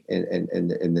easy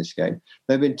in this game.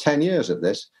 They've been 10 years at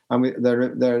this, and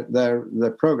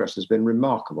their progress has been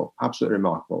remarkable, absolutely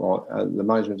remarkable. The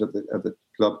management of the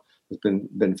club has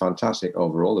been fantastic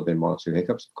overall. There've been one or two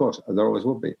hiccups, of course. There always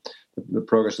would be. The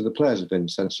progress of the players has been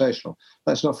sensational.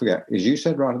 Let's not forget, as you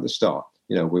said right at the start,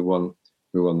 we won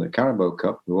the Carabao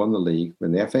Cup, we won the league, we're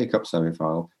in the FA Cup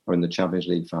semi-final, or in the Champions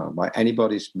League final. By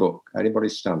anybody's book,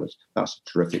 anybody's standards, that's a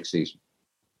terrific season.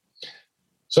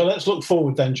 So let's look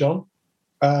forward then, John.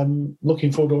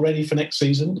 Looking forward already for next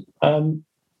season.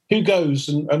 Who goes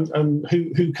and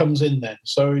who comes in then?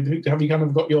 So have you kind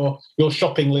of got your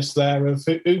shopping list there of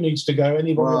who needs to go?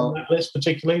 Anybody on that list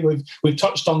particularly? We've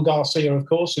touched on Garcia, of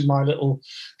course, in my little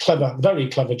very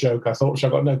clever joke, I thought, which I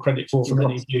got no credit for from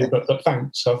any of you, but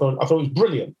thanks. I thought it was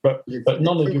brilliant, but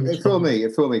none of you. It fooled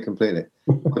me completely.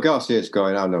 Well, Garcia's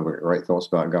going. I have no great thoughts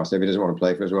about Garcia. If he doesn't want to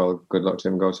play for us, well, good luck to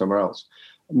him. Go somewhere else.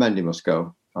 Mendy must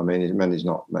go. I mean, Mendy's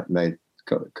not made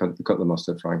cut the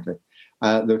mustard, frankly.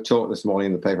 The talk this morning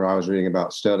in the paper I was reading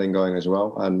about Sterling going as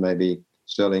well, and maybe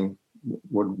Sterling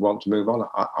would want to move on.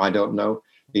 I don't know.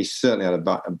 He's certainly had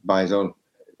by his own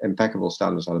impeccable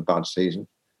standards, had a bad season.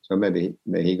 So maybe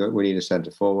we need a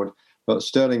centre forward. But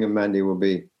Sterling and Mendy will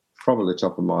be probably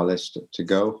top of my list to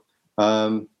go.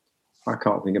 I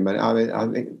can't think of many. I mean, I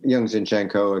think young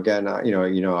Zinchenko again.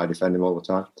 I defend him all the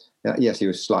time. Yes, he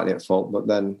was slightly at fault, but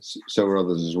then so were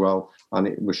others as well,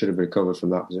 and we should have recovered from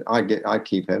that. I'd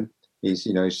keep him. He's,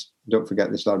 don't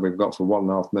forget this lad we've got for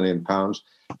 £1.5 million.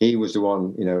 He was the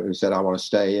one, who said, "I want to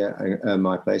stay here and earn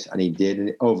my place," and he did.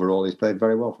 And overall, he's played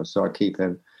very well for us. So I keep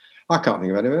him. I can't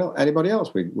think of anybody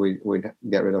else we'd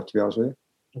get rid of, to be honest with you.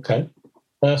 Okay,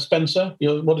 Spencer,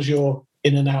 what does your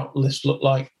in and out list look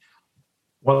like?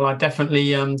 Well, I definitely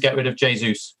get rid of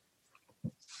Jesus.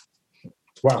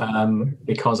 Wow.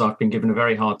 Because I've been given a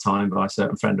very hard time by a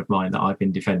certain friend of mine that I've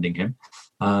been defending him.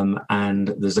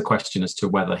 And there's a question as to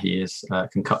whether he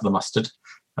can cut the mustard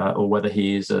or whether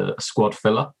he is a squad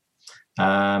filler.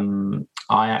 I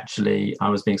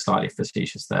was being slightly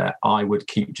facetious there. I would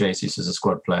keep Jesus as a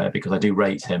squad player because I do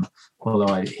rate him,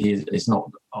 although he is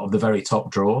not of the very top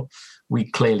draw.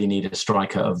 We clearly need a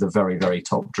striker of the very, very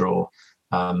top draw.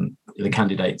 The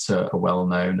candidates are well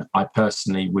known. I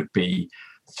personally would be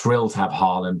thrilled to have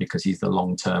Haaland because he's the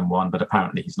long-term one, but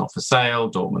apparently he's not for sale.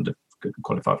 Dortmund have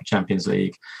qualified for Champions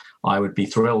League. I would be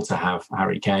thrilled to have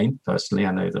Harry Kane, personally.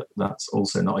 I know that's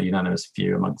also not a unanimous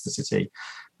view amongst the City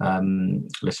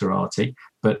literati,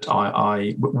 but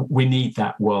we need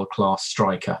that world-class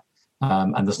striker,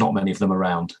 and there's not many of them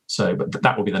around. So, but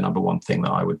that will be the number one thing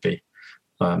that I would be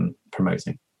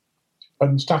promoting.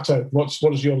 And Stato, what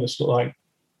does your list look like?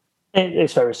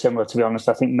 It's very similar, to be honest.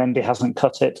 I think Mendy hasn't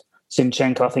cut it.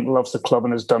 Zinchenko, I think, loves the club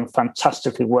and has done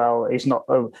fantastically well. He's not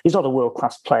a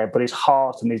world-class player, but his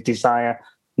heart and his desire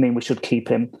mean we should keep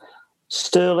him.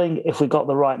 Sterling, if we got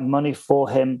the right money for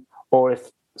him, or if,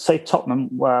 say, Tottenham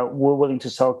were willing to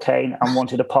sell Kane and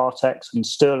wanted a Partex and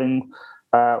Sterling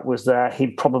was there, he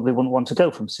probably wouldn't want to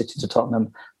go from City to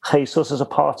Tottenham. Jesus as a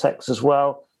Partex as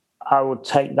well, I would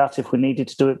take that if we needed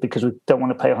to do it, because we don't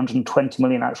want to pay 120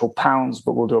 million actual pounds,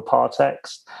 but we'll do a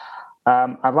Partex.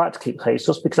 I'd like to keep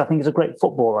Jesus because I think he's a great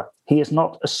footballer. He is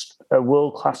not a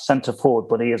world-class centre-forward,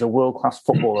 but he is a world-class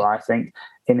footballer, I think,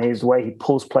 in his way he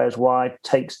pulls players wide,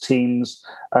 takes teams,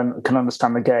 and can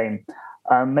understand the game.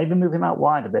 Maybe move him out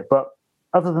wide a bit. But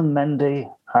other than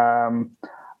Mendy,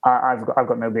 I've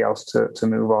got nobody else to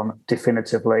move on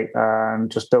definitively,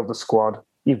 and just build the squad.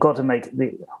 You've got to make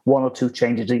the one or two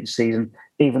changes each season.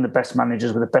 Even the best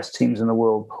managers with the best teams in the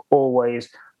world always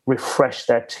refresh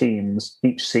their teams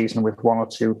each season with one or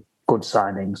two good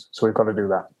signings. So we've got to do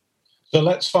that. So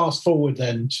let's fast forward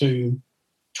then to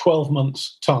 12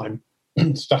 months' time.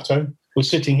 Stato, we're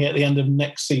sitting here at the end of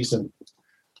next season.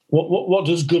 What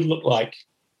does good look like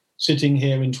sitting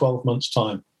here in 12 months'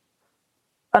 time?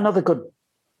 Another good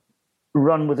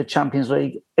run with the Champions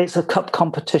League. It's a cup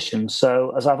competition,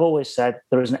 so as I've always said,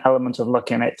 there is an element of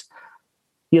luck in it.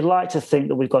 You'd like to think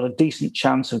that we've got a decent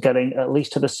chance of getting at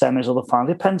least to the semis or the final.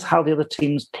 It depends how the other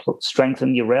teams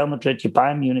strengthen. Your Real Madrid, your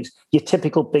Bayern Munich, your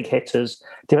typical big hitters.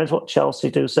 Depends what Chelsea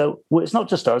do. So it's not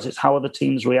just us, it's how other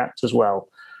teams react as well.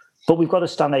 But we've got to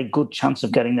stand a good chance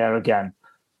of getting there again.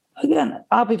 Again,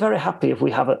 I'll be very happy if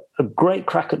we have a great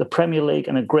crack at the Premier League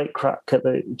and a great crack at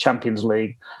the Champions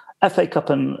League. FA Cup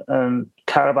and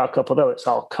Carabao Cup, although it's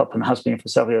our cup and has been for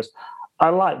several years, I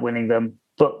like winning them,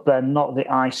 but they're not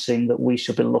the icing that we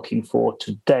should be looking for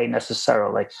today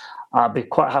necessarily. I'd be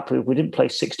quite happy if we didn't play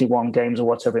 61 games or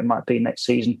whatever it might be next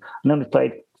season, and only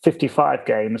played 55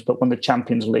 games, but won the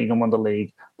Champions League and won the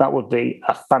league. That would be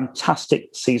a fantastic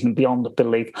season beyond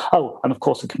belief. Oh, and of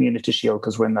course the Community Shield,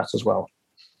 because we're in that as well.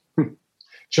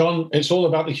 John, it's all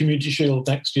about the Community Shield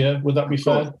next year. Would that be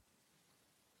fair?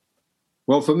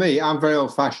 Well, for me, I'm very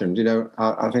old-fashioned. You know,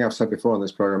 I think I've said before on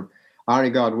this programme, I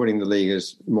regard winning the league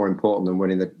as more important than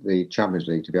winning the Champions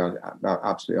League, to be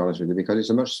absolutely honest with you, because it's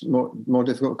a much more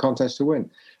difficult contest to win.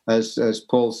 As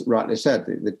Paul rightly said,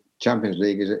 the Champions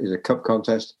League is a cup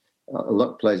contest.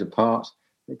 Luck plays a part.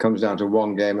 It comes down to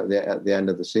one game at the end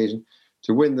of the season.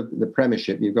 To win the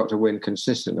Premiership, you've got to win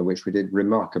consistently, which we did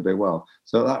remarkably well.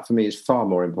 So that, for me, is far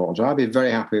more important. So I'd be very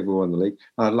happy if we won the league.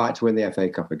 And I'd like to win the FA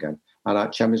Cup again. And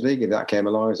at Champions League, if that came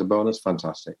along as a bonus,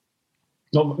 fantastic.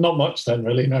 Not much then,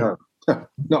 really, no.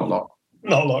 Not a lot.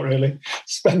 Not a lot, really.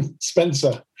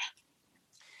 Spencer.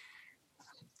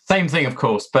 Same thing, of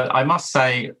course, but I must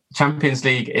say Champions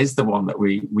League is the one that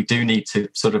we do need to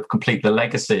sort of complete the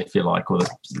legacy, if you like, or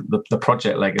the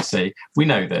project legacy. We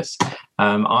know this.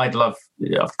 I'd love,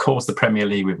 of course, the Premier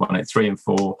League. We've won it 3 and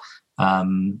 4,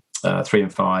 3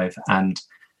 and 5, and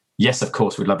yes, of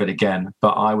course, we'd love it again.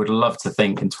 But I would love to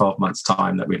think in 12 months'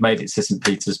 time that we've made it to St.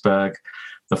 Petersburg.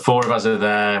 The 4 of us are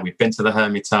there. We've been to the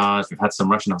Hermitage. We've had some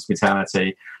Russian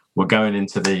hospitality. We're going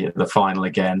into the final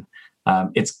again.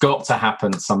 It's got to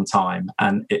happen sometime.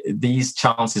 And these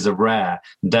chances are rare.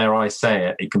 Dare I say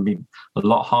it, it can be a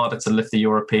lot harder to lift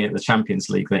the Champions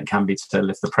League than it can be to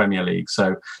lift the Premier League.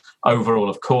 So overall,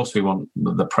 of course, we want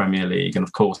the Premier League. And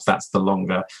of course, that's the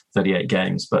longer 38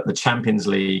 games. But the Champions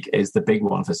League is the big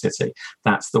one for City.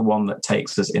 That's the one that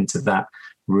takes us into that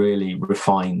really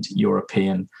refined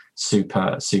European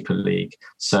super league.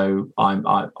 So I'm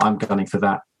gunning for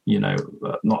that. You know,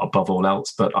 not above all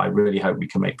else, but I really hope we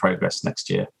can make progress next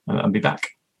year and be back.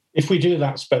 If we do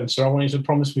that, Spencer, I want you to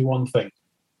promise me one thing.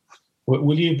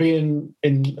 Will you be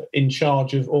in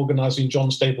charge of organising John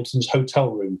Stapleton's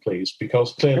hotel room, please?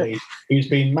 Because clearly he's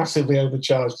been massively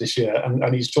overcharged this year,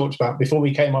 and he's talked about, before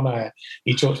we came on air,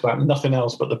 he talked about nothing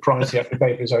else but the price he had to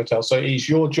pay for his hotel. So it's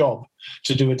your job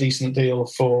to do a decent deal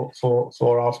for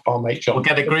our mate John. We'll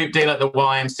get a group deal at the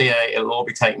YMCA. It'll all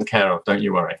be taken care of. Don't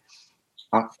you worry.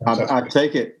 I'd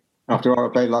take it after what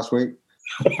I paid last week.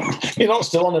 You're not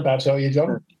still on about it, are you,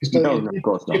 John? No, of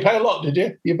course not. You pay a lot, did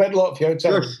you? You paid a lot for your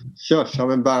hotel. Shush,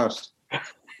 I'm embarrassed.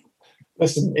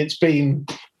 Listen, it's been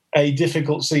a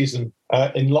difficult season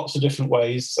in lots of different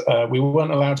ways. We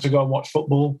weren't allowed to go and watch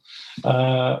football.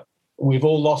 We've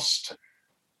all lost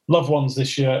loved ones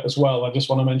this year as well. I just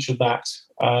want to mention that.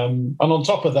 And on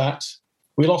top of that,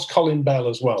 we lost Colin Bell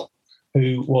as well,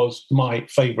 who was my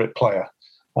favourite player.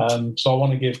 So I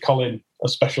want to give Colin a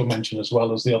special mention as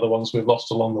well as the other ones we've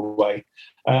lost along the way.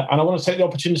 And I want to take the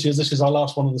opportunity, as this is our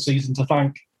last one of the season, to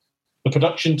thank the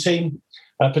production team,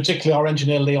 particularly our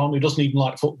engineer, Leon, who doesn't even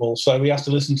like football. So he has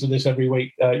to listen to this every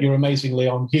week. You're amazing,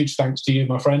 Leon. Huge thanks to you,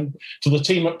 my friend. To the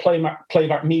team at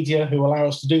Playback Media who allow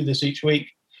us to do this each week.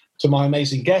 To my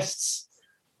amazing guests,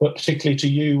 but particularly to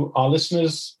you, our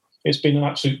listeners. It's been an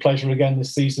absolute pleasure again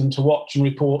this season to watch and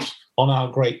report on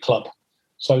our great club.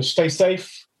 So stay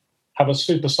safe, have a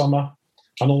super summer,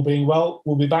 and all being well,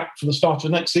 we'll be back for the start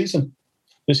of next season.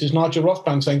 This is Nigel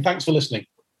Rothband saying thanks for listening,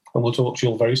 and we'll talk to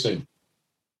you all very soon.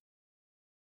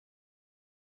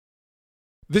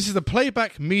 This is a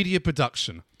Playback Media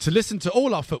production. To listen to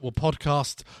all our football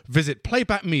podcasts, visit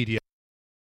Playback Media.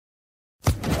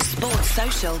 Sports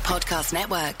Social Podcast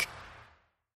Network.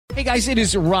 Hey guys, it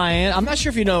is Ryan. I'm not sure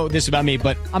if you know this about me,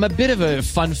 but I'm a bit of a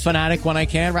fun fanatic when I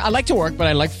can. I like to work, but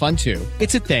I like fun too.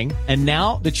 It's a thing. And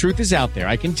now the truth is out there.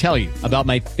 I can tell you about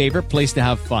my favorite place to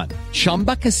have fun.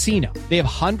 Chumba Casino. They have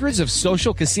hundreds of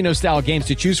social casino style games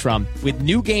to choose from with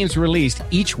new games released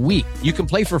each week. You can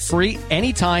play for free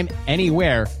anytime,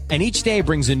 anywhere. And each day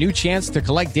brings a new chance to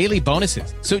collect daily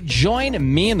bonuses. So join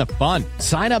me in the fun.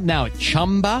 Sign up now at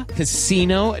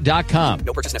ChumbaCasino.com.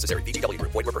 No purchase necessary. VGW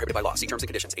Group. Void where prohibited by law. See terms and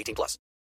conditions. 18+.